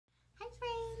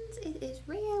it is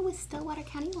Rhea with Stillwater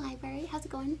County Library. How's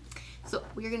it going? So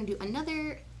we're going to do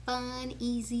another fun,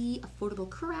 easy, affordable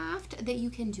craft that you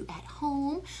can do at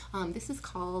home. This is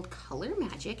called Color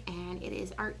Magic, and it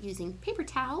is art using paper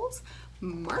towels,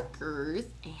 markers,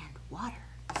 and water.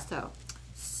 So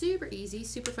super easy,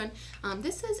 super fun.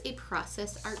 This is a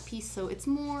process art piece, so it's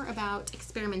more about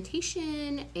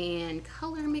experimentation and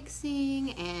color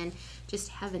mixing and just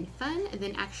having fun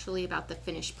than actually about the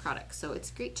finished product. So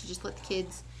it's great to just let the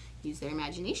kids use their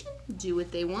imagination, do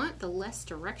what they want. The less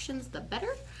directions, the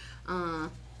better.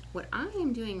 What I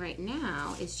am doing right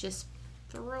now is just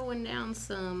throwing down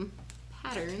some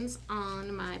patterns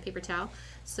on my paper towel.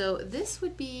 So this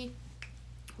would be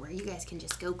where you guys can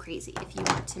just go crazy. If you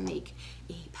want to make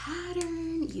a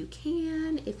pattern, you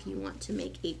can. If you want to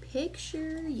make a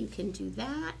picture, you can do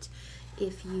that.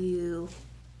 If you,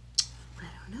 I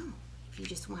don't know, if you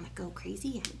just want to go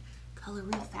crazy and color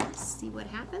real fast, see what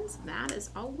happens, that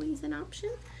is always an option.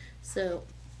 So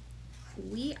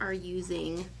we are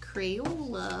using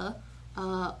Crayola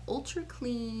Ultra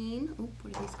Clean,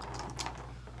 what are these called?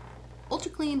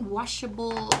 Ultra Clean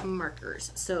washable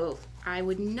markers. So I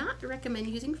would not recommend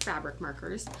using fabric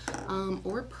markers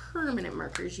or permanent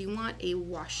markers. You want a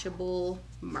washable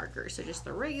marker. So just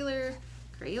the regular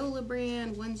Crayola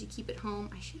brand, ones you keep at home.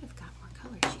 I should have got more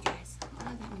colors, you guys. I don't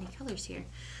have that many colors here.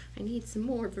 I need some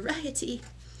more variety.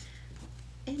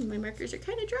 And my markers are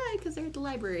kind of dry because they're at the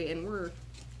library, and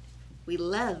we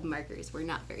love markers. We're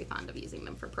not very fond of using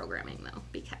them for programming though,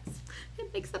 because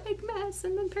it makes a big mess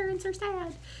and then parents are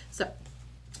sad. So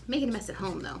making a mess at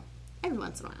home though, every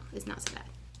once in a while is not so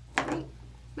bad, right?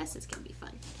 Messes can be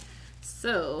fun.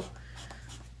 So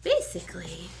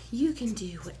basically you can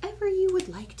do whatever you would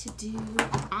like to do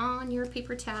on your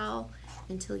paper towel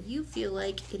until you feel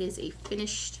like it is a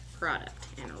finished product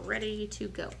and ready to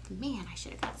go. Man, I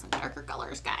should have got some darker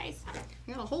colors, guys.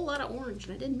 I got a whole lot of orange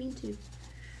and I didn't mean to.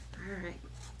 All right,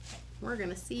 we're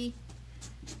gonna see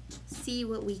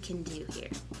what we can do here.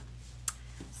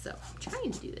 So I'm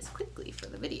trying to do this quickly for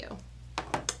the video.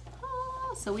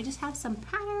 So we just have some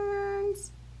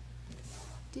patterns.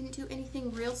 Didn't do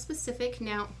anything real specific.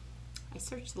 Now, I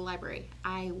searched the library.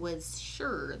 I was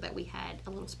sure that we had a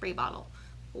little spray bottle,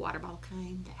 a water bottle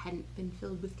kind that hadn't been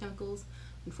filled with chemicals.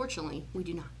 Unfortunately, we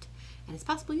do not. And it's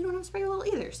possible you don't have a spray bottle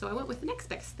either. So I went with the next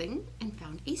best thing and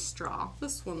found a straw.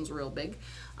 This one's real big.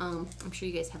 I'm sure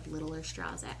you guys have littler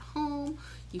straws at home.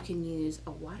 You can use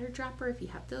a water dropper if you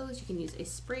have those. You can use a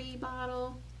spray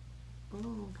bottle.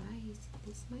 Oh, guys,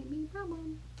 this might be a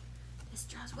problem. This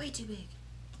straw's way too big.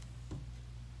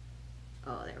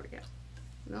 Oh, there we go.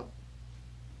 Nope.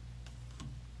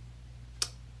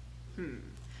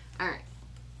 All right,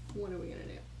 what are we gonna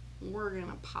do? We're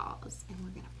gonna pause and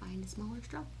we're gonna find a smaller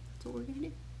straw. That's what we're gonna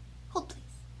do. Hold please.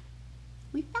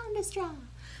 We found a straw.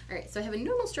 All right, so I have a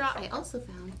normal straw. I also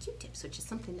found Q-tips, which is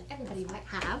something that everybody might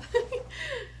have.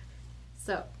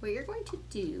 So what you're going to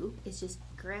do is just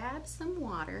grab some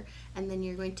water and then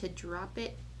you're going to drop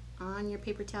it on your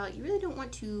paper towel. You really don't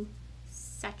want to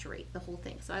saturate the whole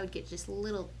thing. So I would get just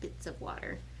little bits of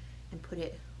water and put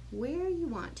it where you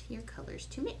want your colors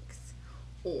to mix.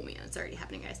 Oh man, it's already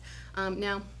happening, guys.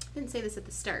 Now, I didn't say this at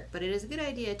the start, but it is a good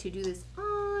idea to do this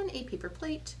on a paper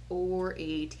plate or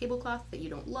a tablecloth that you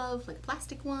don't love, like a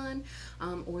plastic one,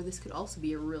 or this could also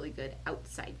be a really good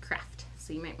outside craft.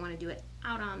 So you might want to do it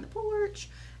out on the porch,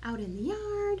 out in the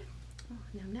yard. Oh,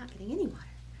 now I'm not getting any water.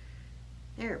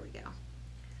 There we go.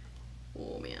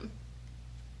 Oh man.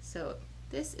 So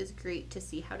this is great to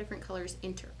see how different colors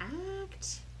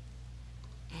interact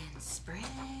and spread.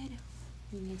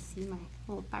 You see my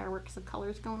little fireworks of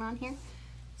colors going on here.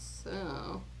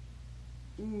 So,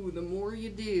 ooh, the more you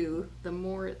do, the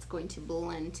more it's going to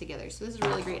blend together. So this is a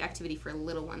really great activity for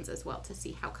little ones as well to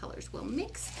see how colors will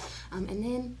mix. And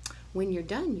then when you're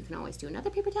done, you can always do another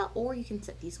paper towel or you can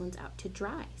set these ones out to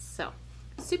dry. So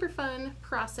super fun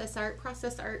process art.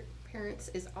 Process art, parents,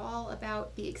 is all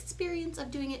about the experience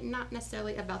of doing it, not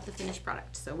necessarily about the finished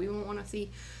product. So we won't want to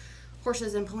see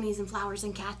horses and ponies and flowers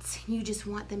and cats. You just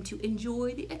want them to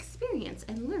enjoy the experience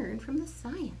and learn from the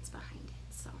science behind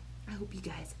it. So I hope you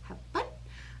guys have fun.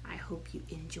 I hope you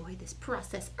enjoy this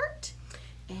process art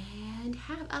and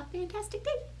have a fantastic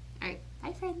day. All right,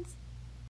 bye friends.